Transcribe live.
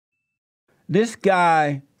This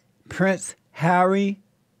guy, Prince Harry,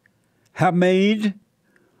 have made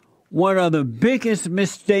one of the biggest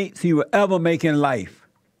mistakes he will ever make in life.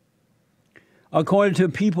 According to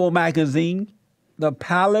People magazine, the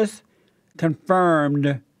palace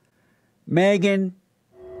confirmed Meghan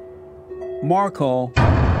Markle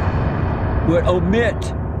would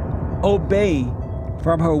obey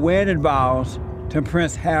from her wedding vows to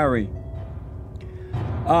Prince Harry.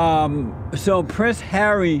 So Prince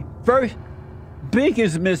Harry, first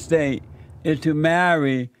biggest mistake is to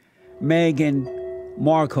marry Meghan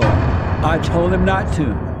Markle. I told him not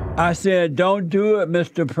to. I said, don't do it,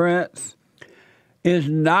 Mr. Prince. It's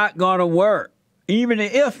not going to work. Even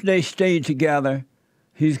if they stay together,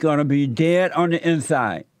 he's going to be dead on the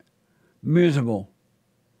inside, miserable.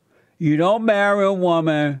 You don't marry a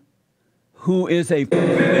woman who is a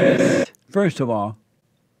feminist, first of all,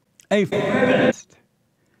 a feminist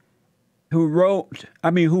who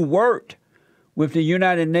worked with the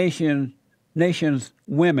United Nations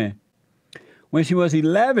women. When she was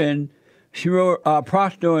 11, she wrote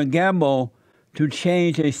Procter & Gamble to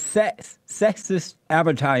change a sexist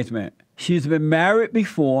advertisement. She's been married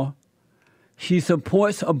before. She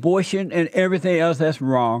supports abortion and everything else that's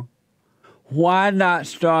wrong. Why not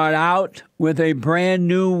start out with a brand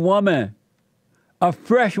new woman, a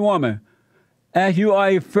fresh woman, as you are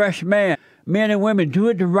a fresh man? Men and women, do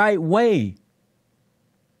it the right way.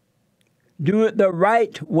 Do it the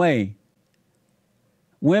right way.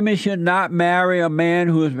 Women should not marry a man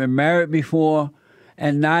who has been married before,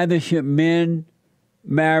 and neither should a man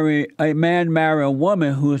marry a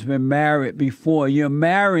woman who has been married before. You're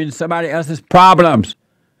marrying somebody else's problems.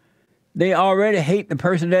 They already hate the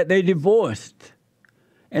person that they divorced.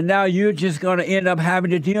 And now you're just going to end up having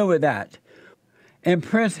to deal with that. And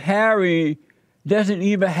Prince Harry doesn't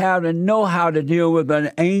even have the know-how to deal with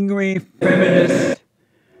an angry, feminist,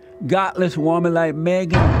 godless woman like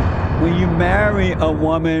Meghan. When you marry a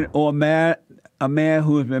woman or a man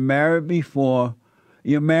who has been married before,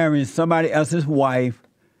 you're marrying somebody else's wife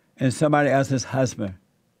and somebody else's husband.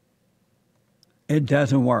 It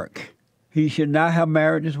doesn't work. He should not have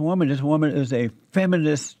married this woman. This woman is a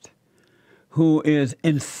feminist who is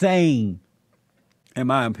insane, in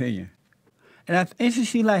my opinion. And isn't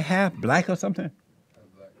she like half black or something?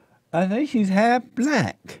 I think she's half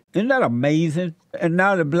black. Isn't that amazing? And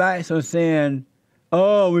now the blacks are saying,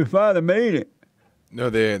 oh, we finally made it. No,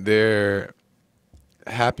 they're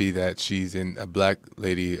happy that she's in a black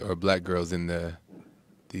lady or black girl's in the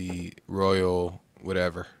royal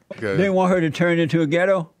whatever. They want her to turn into a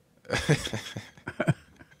ghetto?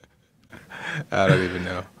 I don't even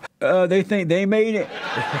know. They think they made it.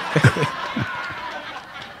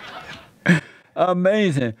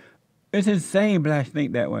 Amazing. It's insane blacks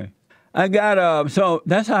think that way. So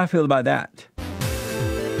that's how I feel about that.